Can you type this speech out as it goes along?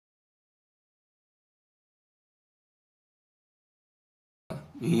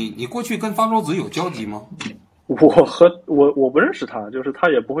你过去跟方舟子有交集吗？我不认识他，就是他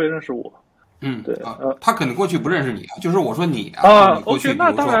也不会认识我。对他可能过去不认识你，就是我说你啊。OK，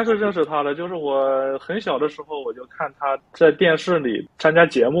 那当然是认识他了。就是我很小的时候，我就看他在电视里参加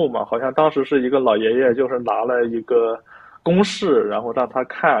节目嘛，好像当时是一个老爷爷，就是拿了一个公式，然后让他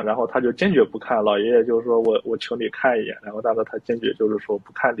看，然后他就坚决不看。老爷爷就说我求你看一眼，然后但是他坚决就是说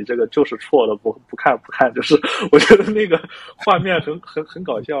不看，你这个就是错的，不看，就是我觉得那个画面很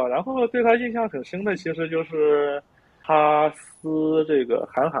搞笑。然后对他印象很深的，其实就是他撕这个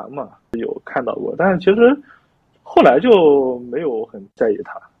韩寒嘛，有看到过，但是其实后来就没有很在意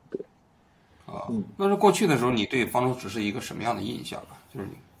他。对，那是过去的时候，你对方舟子是一个什么样的印象啊？就是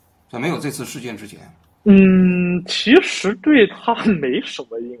你在没有这次事件之前。其实对他没什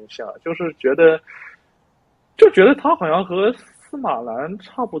么印象，就是觉得他好像和司马南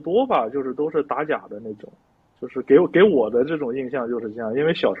差不多吧，就是都是打假的那种，就是给我的这种印象就是这样，因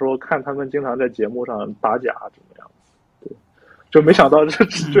为小时候看他们经常在节目上打假怎么样。就没想到这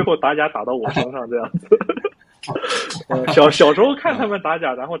最后打假打到我身上这样子。小时候看他们打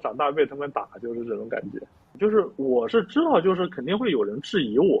假，然后长大被他们打，就是这种感觉。就是我是知道，就是肯定会有人质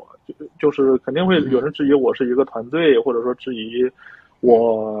疑我，就是肯定会有人质疑我是一个团队，或者说质疑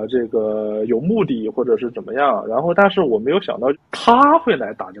我这个有目的，或者是怎么样。然后，但是我没有想到他会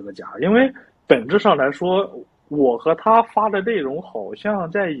来打这个假，因为本质上来说，我和他发的内容好像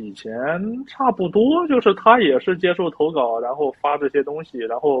在以前差不多，就是他也是接受投稿，然后发这些东西，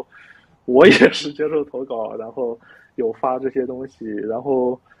然后我也是接受投稿，然后有发这些东西，然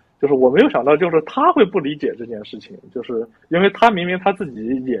后就是我没有想到，就是他会不理解这件事情，就是因为他明明他自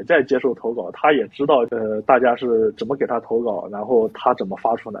己也在接受投稿，他也知道大家是怎么给他投稿，然后他怎么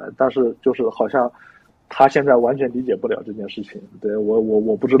发出来，但是就是好像他现在完全理解不了这件事情。对，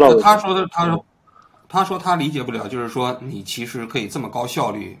我不知道。他说他理解不了，就是说你其实可以这么高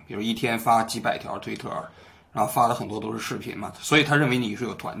效率，比如一天发几百条推特，然后发的很多都是视频嘛，所以他认为你是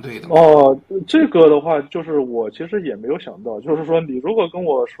有团队的。这个的话，就是我其实也没有想到，就是说你如果跟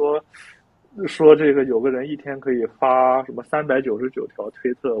我说这个有个人一天可以发什么399条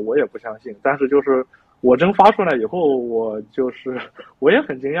推特，我也不相信。但是就是我真发出来以后，我也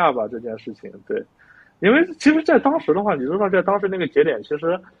很惊讶吧这件事情。对，因为其实在当时的话，你知道在当时那个节点，其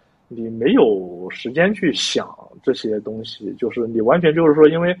实你没有时间去想这些东西，就是你完全就是说，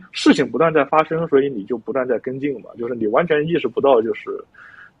因为事情不断在发生，所以你就不断在跟进嘛，就是你完全意识不到，就是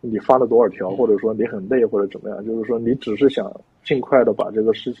你发了多少条，或者说你很累或者怎么样，就是说你只是想尽快的把这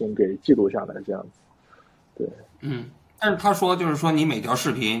个事情给记录下来这样子。对，但是他说就是说你每条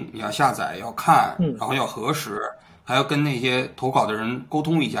视频你要下载要看，然后要核实，还要跟那些投稿的人沟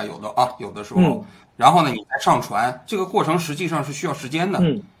通一下，有的时候，然后呢你再上传，这个过程实际上是需要时间的。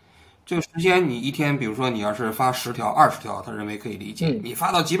这个时间你一天，比如说你要是发10条、20条，他认为可以理解；你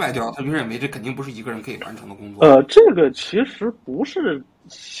发到几百条，他就认为这肯定不是一个人可以完成的工作。这个其实不是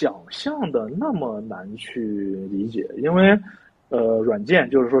想象的那么难去理解，因为软件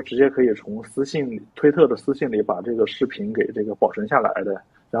就是说直接可以从推特的私信里把这个视频给这个保存下来的。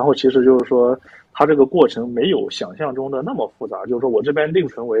然后其实就是说，它这个过程没有想象中的那么复杂。就是说我这边另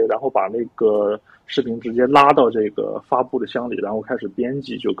存为，然后把那个视频直接拉到这个发布的箱里，然后开始编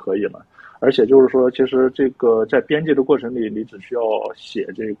辑就可以了。而且就是说，其实这个在编辑的过程里，你只需要写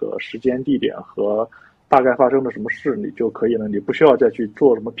这个时间、地点和大概发生了什么事，你就可以了。你不需要再去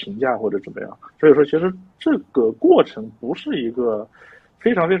做什么评价或者怎么样。所以说，其实这个过程不是一个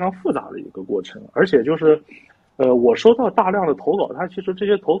非常非常复杂的一个过程，而且就是。我收到大量的投稿，它其实这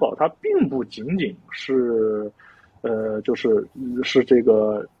些投稿它并不仅仅是，是这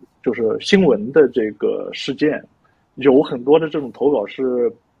个就是新闻的这个事件，有很多的这种投稿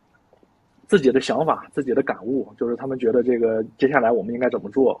是自己的想法、自己的感悟，就是他们觉得这个接下来我们应该怎么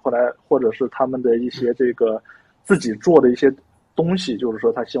做，后来或者是他们的一些这个自己做的一些东西，就是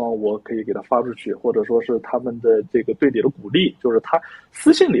说他希望我可以给他发出去，或者说是他们的这个对你的鼓励，就是他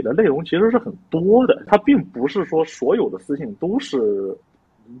私信里的内容其实是很多的，他并不是说所有的私信都是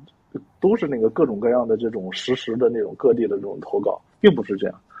那个各种各样的这种实时的那种各地的这种投稿，并不是这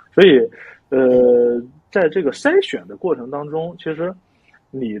样。所以在这个筛选的过程当中，其实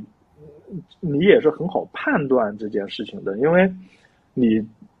你也是很好判断这件事情的，因为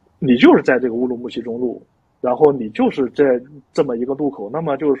你就是在这个乌鲁木齐中路，然后你就是在这么一个路口，那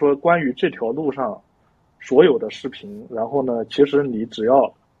么就是说关于这条路上所有的视频，然后呢，其实你只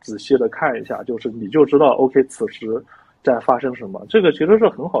要仔细的看一下，就是你就知道 OK 此时在发生什么，这个其实是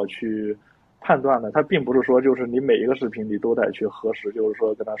很好去判断的。它并不是说就是你每一个视频你都得去核实，就是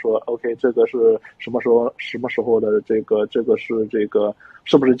说跟他说 OK 这个是什么时候的这个是这个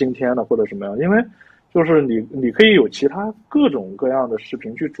是不是今天的或者什么样，因为就是你可以有其他各种各样的视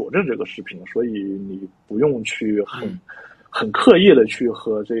频去佐证这个视频，所以你不用去很刻意的去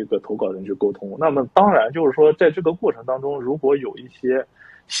和这个投稿人去沟通。那么当然就是说，在这个过程当中，如果有一些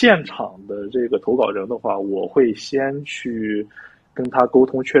现场的这个投稿人的话，我会先去跟他沟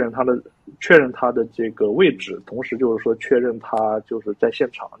通，确认他的这个位置，同时就是说确认他就是在现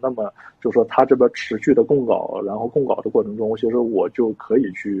场。那么就是说他这边持续的供稿，然后供稿的过程中，其实我就可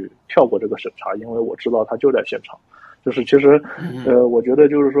以去跳过这个审查，因为我知道他就在现场。就是其实我觉得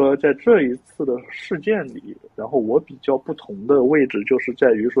就是说在这一次的事件里，然后我比较不同的位置就是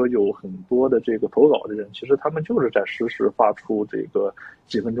在于说有很多的这个投稿的人，其实他们就是在实时发出这个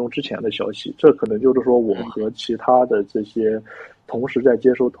几分钟之前的消息，这可能就是说我和其他的这些同时在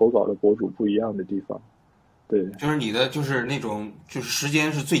接收投稿的博主不一样的地方。对，就是你的就是那种就是时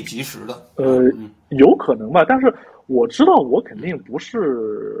间是最及时的。有可能吧，但是我知道我肯定不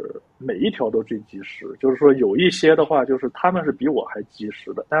是每一条都最及时，就是说有一些的话，就是他们是比我还及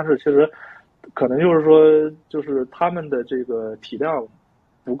时的，但是其实可能就是说，就是他们的这个体量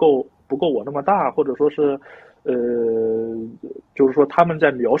不够我那么大，或者说是就是说他们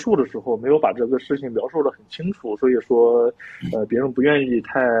在描述的时候没有把这个事情描述得很清楚，所以说别人不愿意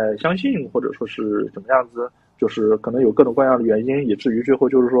太相信，或者说是怎么样子，就是可能有各种各样的原因，以至于最后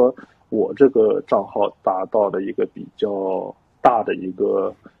就是说我这个账号达到了一个比较大的一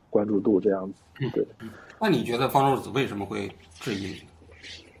个关注度，这样子。对。那你觉得方舟子为什么会质疑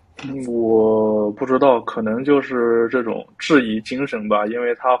你？我不知道，可能就是这种质疑精神吧，因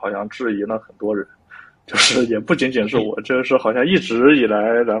为他好像质疑了很多人，就是也不仅仅是我，这是好像一直以来，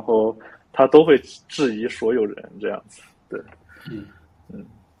然后他都会质疑所有人这样子。对。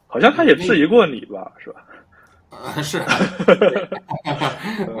好像他也质疑过你吧，是吧？是。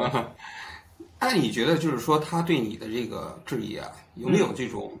那你觉得就是说他对你的这个质疑啊，有没有这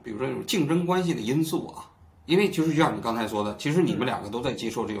种比如说这种竞争关系的因素啊？因为就是就像你刚才说的，其实你们两个都在接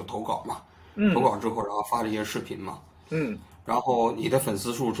受这个投稿嘛，投稿之后然后发这些视频嘛，然后你的粉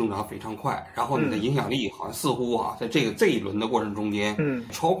丝数增长非常快，然后你的影响力好像似乎啊在这一轮的过程中间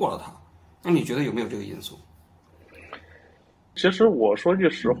超过了他。那你觉得有没有这个因素？其实我说句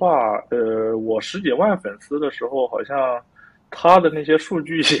实话，我10几万粉丝的时候，好像他的那些数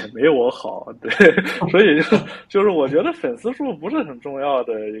据也没我好，对，所以就是我觉得粉丝数不是很重要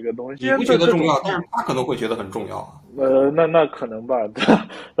的一个东西。你不觉得重要，但是他可能会觉得很重要啊。那可能吧，对。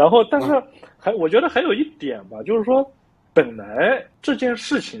然后，但是我觉得还有一点吧，就是说，本来这件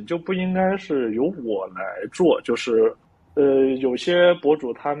事情就不应该是由我来做，就是有些博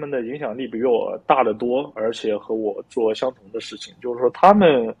主他们的影响力比我大得多，而且和我做相同的事情，就是说他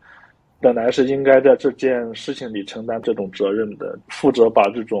们本来是应该在这件事情里承担这种责任的，负责把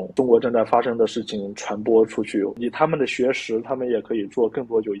这种中国正在发生的事情传播出去。以他们的学识，他们也可以做更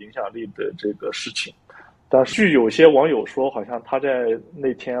多有影响力的这个事情。但是据有些网友说，好像他在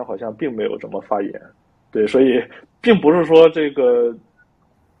那天好像并没有怎么发言。对，所以并不是说这个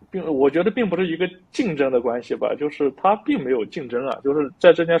我觉得并不是一个竞争的关系吧，就是他并没有竞争啊，就是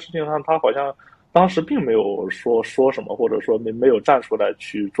在这件事情上他好像当时并没有说什么，或者说没有站出来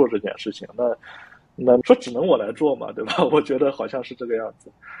去做这件事情。那说只能我来做嘛，对吧？我觉得好像是这个样子。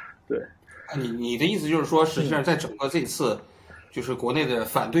对。你的意思就是说，实际上在整个这次就是国内的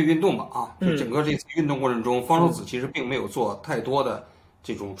反对运动吧啊，就整个这次运动过程中，方舟子其实并没有做太多的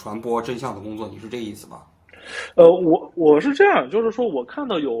这种传播真相的工作，你是这个意思吧？我是这样，就是说我看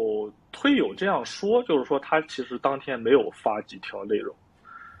到有推友这样说，就是说他其实当天没有发几条内容。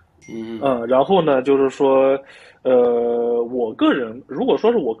然后呢，就是说，我个人如果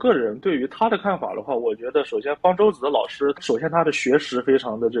说是我个人对于他的看法的话，我觉得首先方舟子的老师，首先他的学识非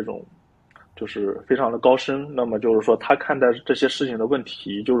常的这种，就是非常的高深，那么就是说他看待这些事情的问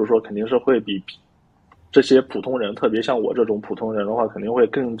题，就是说肯定是会比这些普通人，特别像我这种普通人的话，肯定会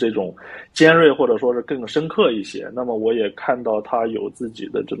更这种尖锐，或者说是更深刻一些。那么我也看到他有自己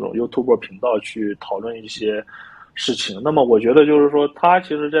的这种 YouTube 频道去讨论一些事情。那么我觉得就是说，他其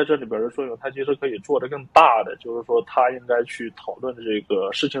实在这里边的作用，他其实可以做得更大的，就是说他应该去讨论这个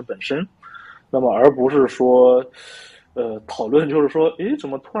事情本身，那么而不是说讨论就是说，怎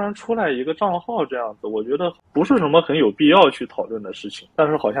么突然出来一个账号这样子？我觉得不是什么很有必要去讨论的事情。但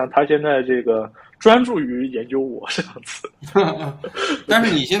是好像他现在这个专注于研究我这样子。但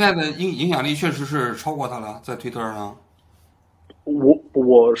是你现在的影响力确实是超过他了，在推特上。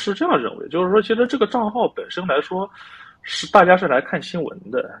我是这样认为，就是说，其实这个账号本身来说，大家是来看新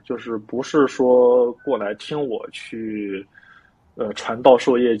闻的，就是不是说过来听我去传道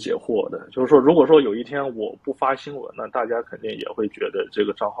授业解惑的。就是说，如果说有一天我不发新闻呢，大家肯定也会觉得这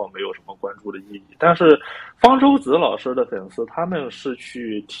个账号没有什么关注的意义。但是方舟子老师的粉丝，他们是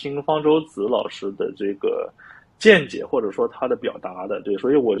去听方舟子老师的这个见解，或者说他的表达的，对，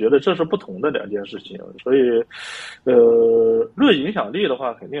所以我觉得这是不同的两件事情。所以，论影响力的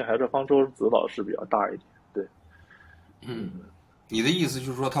话，肯定还是方舟子老师比较大一点，对。你的意思就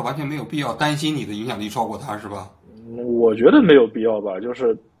是说，他完全没有必要担心你的影响力超过他，是吧？我觉得没有必要吧，就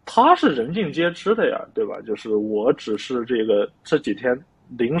是他是人尽皆知的呀，对吧？就是我只是这几天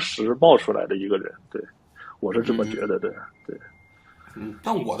临时冒出来的一个人，对，我是这么觉得的，对。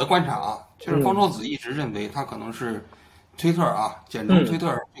但我的观察啊，就是方舟子一直认为他可能是推特啊，简中推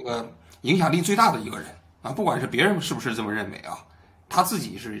特这个影响力最大的一个人啊，不管是别人是不是这么认为啊，他自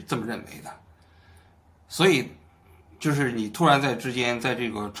己是这么认为的。所以，就是你突然在之间在这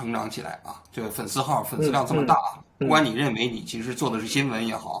个成长起来啊，这个粉丝量这么大，不管你认为你其实做的是新闻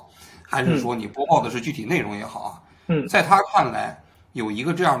也好，还是说你播报的是具体内容也好啊，在他看来，有一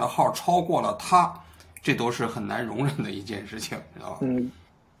个这样的号超过了他，这都是很难容忍的一件事情，知道吧？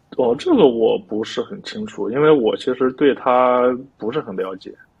这个我不是很清楚，因为我其实对他不是很了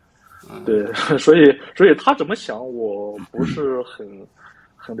解，对，所以他怎么想，我不是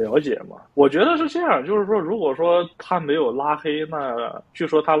很了解嘛。我觉得是这样，就是说，如果说他没有拉黑，那据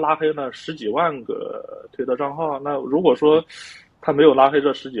说他拉黑了十几万个推特账号，那如果说他没有拉黑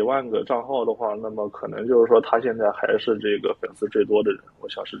这十几万个账号的话，那么可能就是说他现在还是这个粉丝最多的人，我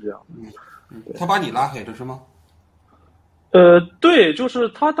想是这样。他把你拉黑了是吗？对，就是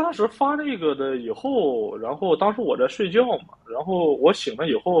他当时发那个的以后，然后当时我在睡觉嘛，然后我醒了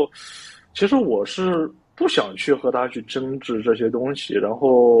以后，其实我是不想去和他去争执这些东西，然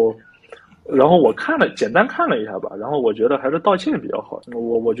后我简单看了一下吧，然后我觉得还是道歉比较好。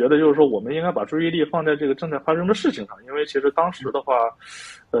我觉得就是说，我们应该把注意力放在这个正在发生的事情上，因为其实当时的话，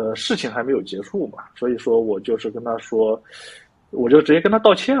事情还没有结束嘛，所以说我就是跟他说，我就直接跟他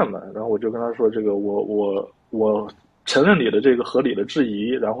道歉了，然后我就跟他说，这个我承认你的这个合理的质疑，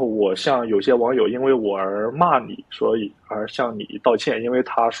然后我向有些网友因为我而骂你，所以而向你道歉，因为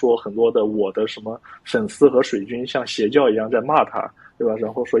他说很多的我的什么粉丝和水军像邪教一样在骂他，对吧？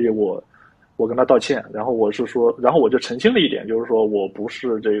然后所以我跟他道歉，然后我就澄清了一点，就是说我不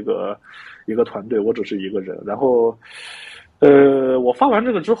是这个一个团队，我只是一个人。然后我发完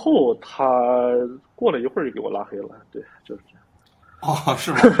这个之后，他过了一会儿就给我拉黑了，对，就是这样。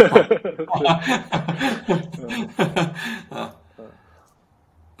是吗？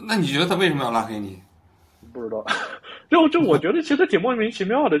那你觉得他为什么要拉黑你？不知道，就我觉得其实挺莫名其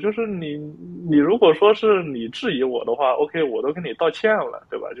妙的，就是你如果说是你质疑我的话 ，OK， 我都跟你道歉了，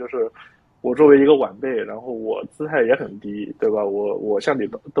对吧？就是我作为一个晚辈，然后我姿态也很低，对吧？我向你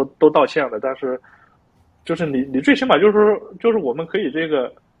都道歉了，但是就是你最起码就是我们可以这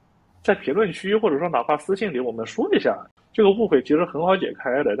个在评论区或者说哪怕私信里我们说一下，这个误会其实很好解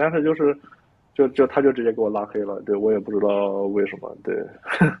开的，但是他就直接给我拉黑了，对，我也不知道为什么，对。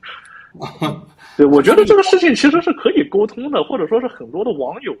对，我觉得这个事情其实是可以沟通的，或者说是很多的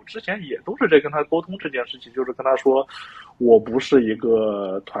网友之前也都是在跟他沟通这件事情，就是跟他说我不是一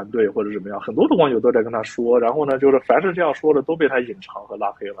个团队或者怎么样，很多的网友都在跟他说，然后呢，就是凡是这样说的都被他隐藏和拉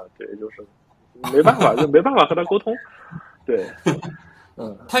黑了，对，就是没办法，就没办法和他沟通，对，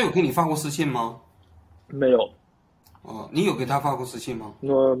他有给你发过私信吗？没有。你有给他发过私信吗？没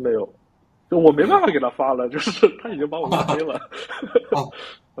有，就我没办法给他发了，就是他已经把我拉黑了。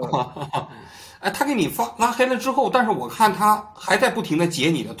他给你拉黑了之后，但是我看他还在不停的截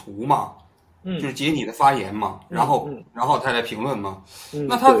你的图嘛，就是截你的发言嘛，然后他在评论嘛。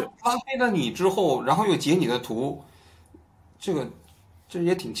那他拉黑了你之后，然后又截你的图，这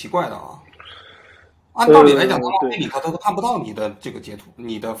也挺奇怪的啊。按道理来讲，他拉黑你，他都看不到你的这个截图，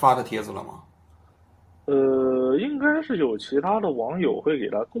你的发的帖子了吗？应该是有其他的网友会给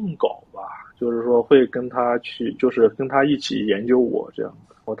他供稿吧，就是说会跟他就是跟他一起研究我这样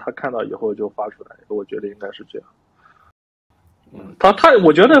子，他看到以后就发出来，我觉得应该是这样。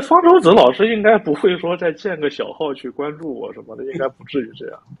我觉得方舟子老师应该不会说再建个小号去关注我什么的，应该不至于这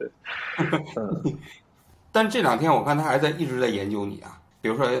样，对。但这两天我看他一直在研究你啊，比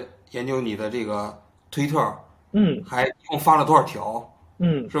如说研究你的这个推特，还一共发了多少条，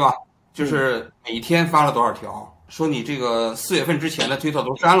是吧？就是每天发了多少条，说你这个4月份之前的推特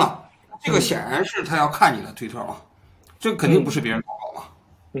都删了，这个显然是他要看你的推特嘛，这肯定不是别人投稿嘛。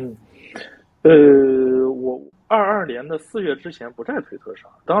我22年的4月之前不在推特上，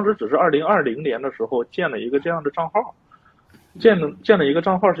当时只是2020年的时候建了一个这样的账号，建了一个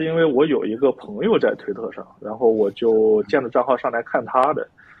账号是因为我有一个朋友在推特上，然后我就建了账号上来看他的。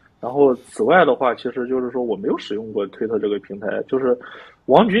然后此外的话，其实就是说我没有使用过推特这个平台，就是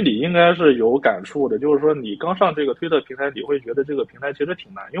王局你应该是有感触的，就是说你刚上这个推特平台，你会觉得这个平台其实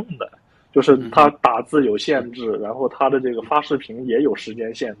挺难用的，就是它打字有限制，然后它的这个发视频也有时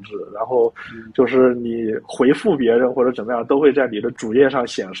间限制，然后就是你回复别人或者怎么样都会在你的主页上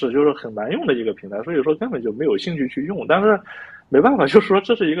显示，就是很难用的一个平台，所以说根本就没有兴趣去用。但是没办法，就是说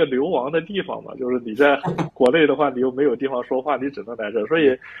这是一个流亡的地方嘛，就是你在国内的话，你又没有地方说话，你只能来这，所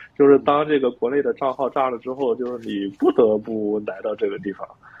以就是当这个国内的账号炸了之后，就是你不得不来到这个地方。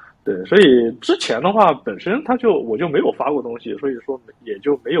对，所以之前的话，本身我就没有发过东西，所以说也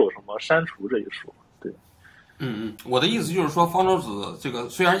就没有什么删除这一说。对，我的意思就是说，方舟子这个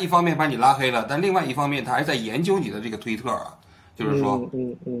虽然一方面把你拉黑了，但另外一方面他还在研究你的这个推特啊，就是说，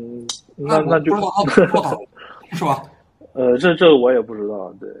那就不知道他怎么做到的，是吧？这我也不知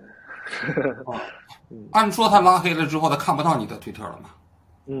道，对。按说他拉黑了之后，他看不到你的推特了嘛？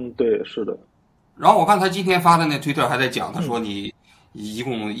对，是的。然后我看他今天发的那推特还在讲，他说你一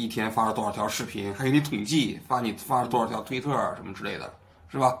共一天发了多少条视频，还有你统计你发了多少条推特什么之类的，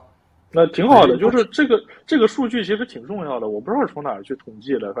是吧？那挺好的，就是这个数据其实挺重要的，我不知道从哪儿去统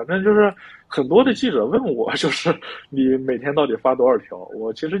计的，反正就是很多的记者问我，就是你每天到底发多少条，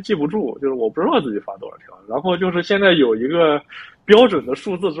我其实记不住，就是我不知道自己发多少条，然后就是现在有一个标准的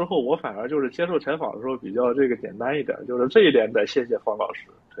数字之后，我反而就是接受采访的时候比较这个简单一点，就是这一点得谢谢方老师，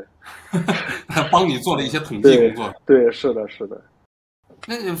对，他帮你做了一些统计工作，对，是的，是的。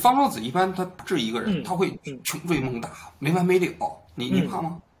那方舟子一般他不止一个人，他会穷追猛打，没完没了，你怕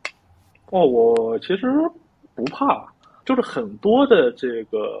吗？我其实不怕，就是很多的这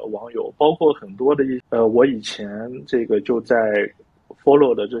个网友，包括很多的我以前这个就在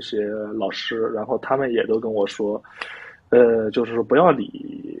follow 的这些老师，然后他们也都跟我说，就是说不要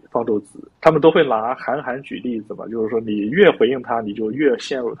理方舟子，他们都会拿韩寒举例子嘛，就是说你越回应他，你就越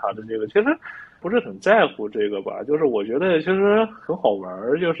陷入他的这个，其实不是很在乎这个吧，就是我觉得其实很好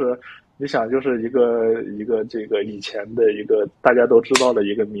玩，就是你想，就是一个这个以前的一个大家都知道的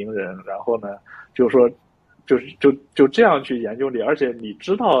一个名人，然后呢，就是说，就这样去研究你，而且你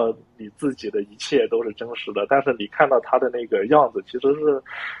知道你自己的一切都是真实的，但是你看到他的那个样子，其实是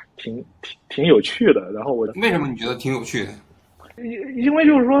挺有趣的。然后为什么你觉得挺有趣的？因为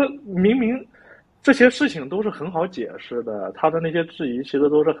就是说明明这些事情都是很好解释的，他的那些质疑其实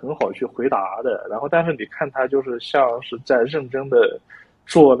都是很好去回答的，然后但是你看他就是像是在认真的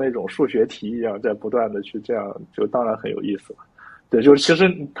做那种数学题一样，在不断的去这样，就当然很有意思了。对，就是其实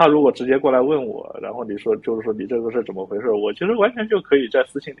他如果直接过来问我，然后你说就是说你这个是怎么回事，我其实完全就可以在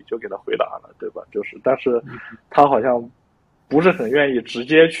私信里就给他回答了，对吧？就是，但是他好像不是很愿意直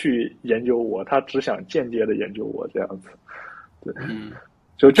接去研究我，他只想间接的研究我这样子。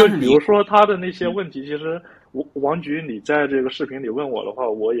对，就比如说他的那些问题，其实王局你在这个视频里问我的话，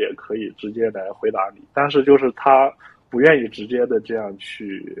我也可以直接来回答你，但是就是他不愿意直接的这样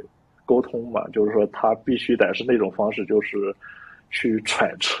去沟通嘛，就是说他必须得是那种方式，就是去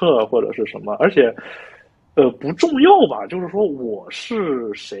揣测或者是什么，而且不重要吧，就是说我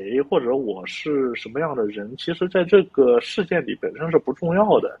是谁或者我是什么样的人，其实在这个事件里本身是不重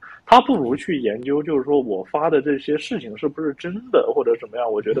要的，他不如去研究，就是说我发的这些事情是不是真的或者怎么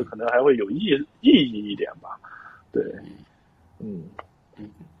样，我觉得可能还会有意义一点吧。对，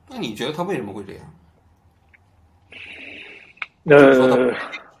那你觉得他为什么会这样？说他直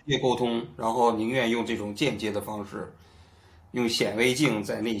接沟通，然后宁愿用这种间接的方式，用显微镜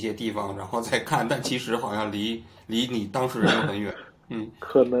在那些地方，然后再看，但其实好像离你当事人又很远。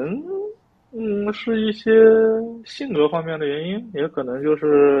可能是一些性格方面的原因，也可能就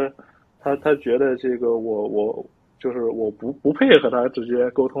是他觉得这个我就是我不配和他直接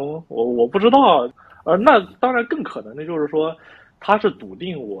沟通，我不知道，那当然更可能的就是说他是笃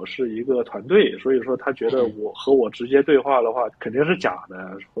定我是一个团队，所以说他觉得我和我直接对话的话肯定是假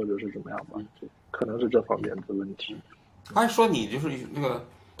的，或者是怎么样吧，可能是这方面的问题。他还说你就是那个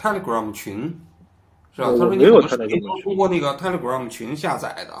Telegram 群，是吧？他说你有通过那个 Telegram 群下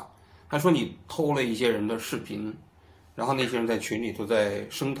载的，还说你偷了一些人的视频，然后那些人在群里都在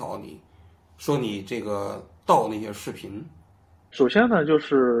声讨你，说你这个盗那些视频。首先呢，就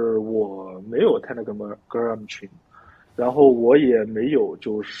是我没有 Telegram 群，然后我也没有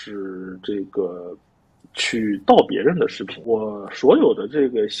就是这个去盗别人的视频，我所有的这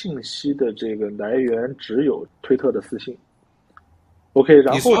个信息的这个来源只有推特的私信。OK，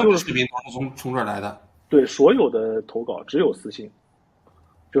 然后就是视频都是从这儿来的。对，所有的投稿只有私信，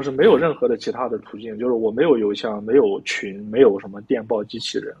就是没有任何的其他的途径，就是我没有邮箱，没有群，没有什么电报机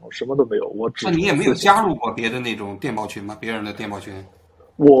器人，我什么都没有。那你也没有加入过别的那种电报群吗？别人的电报群？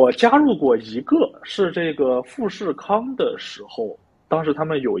我加入过一个，是这个富士康的时候，当时他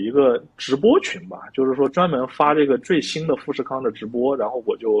们有一个直播群吧，就是说专门发这个最新的富士康的直播，然后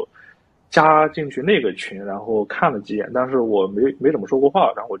我就加进去那个群，然后看了几眼，但是我没怎么说过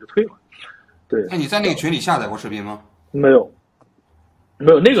话，然后我就退了。对，那你在那个群里下载过视频吗？没有，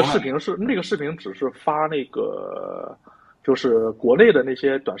那个视频只是发那个就是国内的那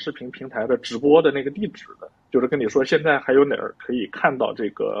些短视频平台的直播的那个地址的，就是跟你说现在还有哪儿可以看到这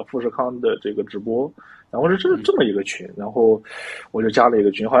个富士康的这个直播，然后是这么一个群，然后我就加了一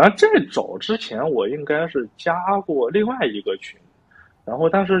个群，好像在早之前我应该是加过另外一个群。然后，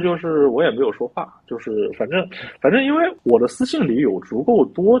但是就是我也没有说话，就是反正，因为我的私信里有足够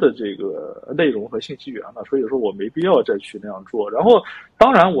多的这个内容和信息源了，所以说我没必要再去那样做。然后，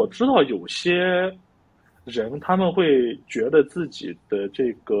当然我知道有些人他们会觉得自己的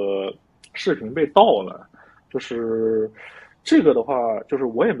这个视频被盗了，就是这个的话，就是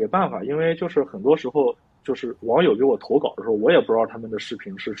我也没办法，因为就是很多时候就是网友给我投稿的时候，我也不知道他们的视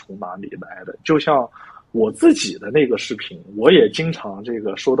频是从哪里来的，就像我自己的那个视频，我也经常这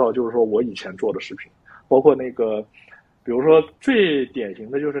个收到，就是说我以前做的视频，包括那个，比如说最典型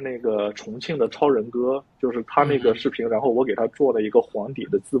的就是那个重庆的超人哥，就是他那个视频，然后我给他做了一个黄底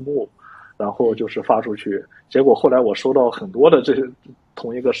的字幕，然后就是发出去，结果后来我收到很多的这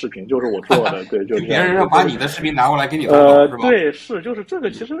同一个视频，就是我做的，对，就是别人要把你的视频拿过来给你投稿，是吧？对，是，就是这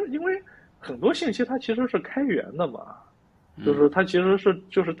个其实因为很多信息它其实是开源的嘛。就是它其实是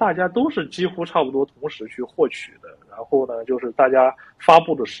就是大家都是几乎差不多同时去获取的，然后呢就是大家发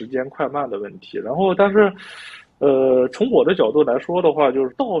布的时间快慢的问题，然后但是从我的角度来说的话，就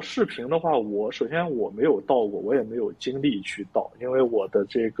是盗视频的话，首先我没有盗过，我也没有精力去盗，因为我的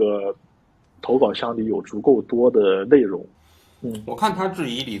这个投稿箱里有足够多的内容。我看他质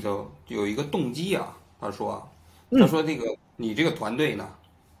疑里头有一个动机啊，他说这个你这个团队呢，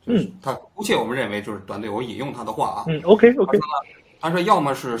他姑且我们认为就是团队，我引用他的话啊，OK， 他说要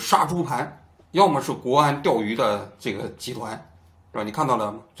么是杀猪盘，要么是国安钓鱼的这个集团，是吧？你看到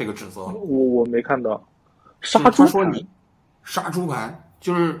了吗？这个指责我没看到。杀猪盘，他说你杀猪盘，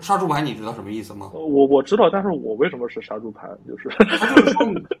就是杀猪盘，你知道什么意思吗？我知道，但是我为什么是杀猪盘？就是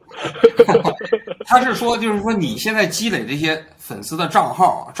他是说就是说你现在积累这些粉丝的账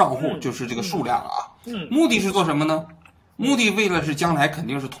户，就是这个数量啊，目的是做什么呢？目的为了是将来肯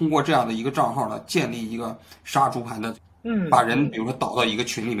定是通过这样的一个账号呢，建立一个杀猪盘的，把人比如说导到一个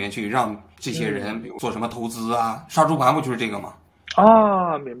群里面去，让这些人比如做什么投资啊，杀猪盘不就是这个吗？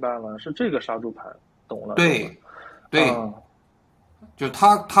啊，明白了，是这个杀猪盘，懂了。对，就是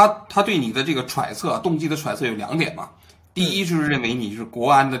他对你的这个揣测动机的揣测有2点嘛，第一就是认为你是国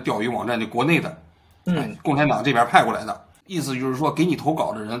安的钓鱼网站，就国内的，共产党这边派过来的，意思就是说给你投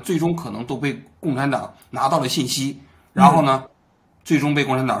稿的人最终可能都被共产党拿到了信息。然后呢，最终被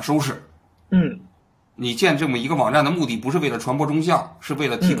共产党收拾。你建这么一个网站的目的不是为了传播忠孝，是为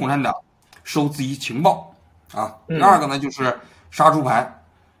了替共产党收集情报啊。第二个呢，就是杀猪盘。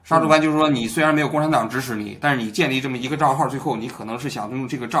杀猪盘就是说，你虽然没有共产党支持你，但是你建立这么一个账号，最后你可能是想用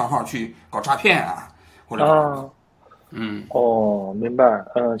这个账号去搞诈骗啊，或者明白。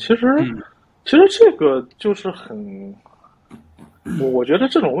其实这个就是很。我觉得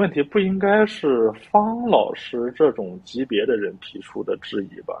这种问题不应该是方老师这种级别的人提出的质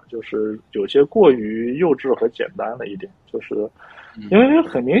疑吧，就是有些过于幼稚和简单了一点，就是因为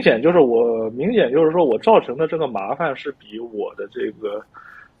很明显就是说我造成的这个麻烦是比我的这个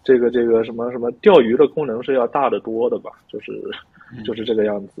什么钓鱼的功能是要大得多的吧，就是这个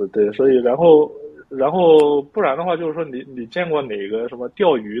样子。对，所以然后不然的话就是说你见过哪个什么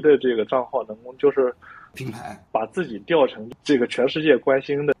钓鱼的这个账号能就是平台把自己调成这个全世界关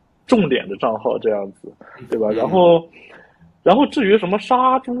心的重点的账号这样子，对吧？然后至于什么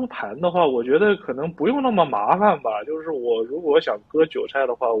杀猪盘的话，我觉得可能不用那么麻烦吧。就是我如果想割韭菜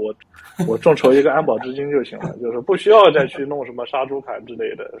的话，我众筹一个安保资金就行了，就是不需要再去弄什么杀猪盘之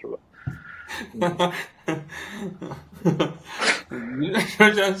类的，是吧？你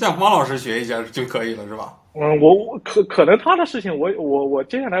向方老师学一下就可以了，是吧？我可能他的事情我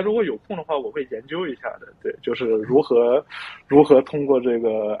接下来如果有空的话，我会研究一下的。对，就是如何通过这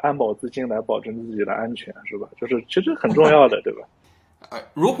个安保资金来保证自己的安全，是吧？就是其实很重要的，对吧？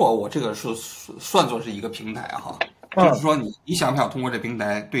如果我这个是算作是一个平台哈，就是说你想不想通过这平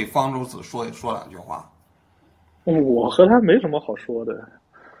台对方舟子说2句话？我和他没什么好说的。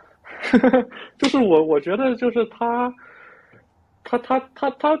就是我觉得就是他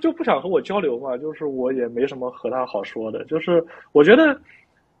就不想和我交流嘛，就是我也没什么和他好说的。就是我觉得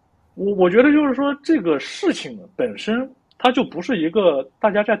就是说这个事情本身它就不是一个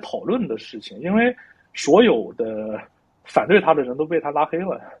大家在讨论的事情，因为所有的反对他的人都被他拉黑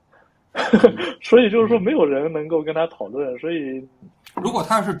了。所以就是说没有人能够跟他讨论，所以如果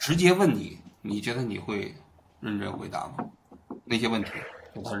他是直接问你，你觉得你会认真回答吗？那些问题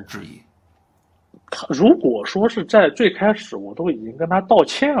他是质疑。如果说是在最开始我都已经跟他道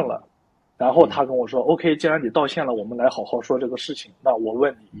歉了，然后他跟我说 OK， 既然你道歉了，我们来好好说这个事情，那我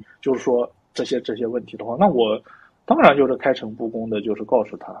问你就是说这些问题的话，那我当然就是开诚布公的就是告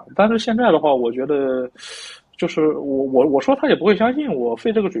诉他。但是现在的话，我觉得就是我说他也不会相信，我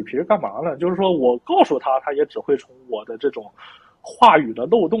费这个嘴皮干嘛呢？就是说我告诉他，他也只会从我的这种话语的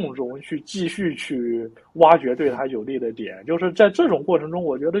漏洞中去继续去挖掘对他有利的点，就是在这种过程中，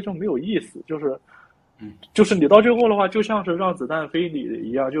我觉得就没有意思。就是你到最后的话，就像是让子弹飞你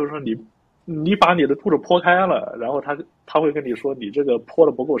一样，就是说你把你的肚子剖开了，然后他会跟你说你这个剖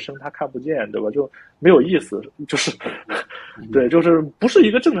的不够深，他看不见，对吧？就没有意思，就是对，就是不是一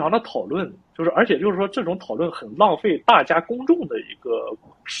个正常的讨论，就是而且就是说这种讨论很浪费大家公众的一个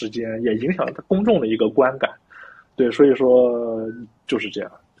时间，也影响公众的一个观感。对，所以说就是这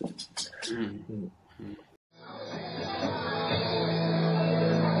样。在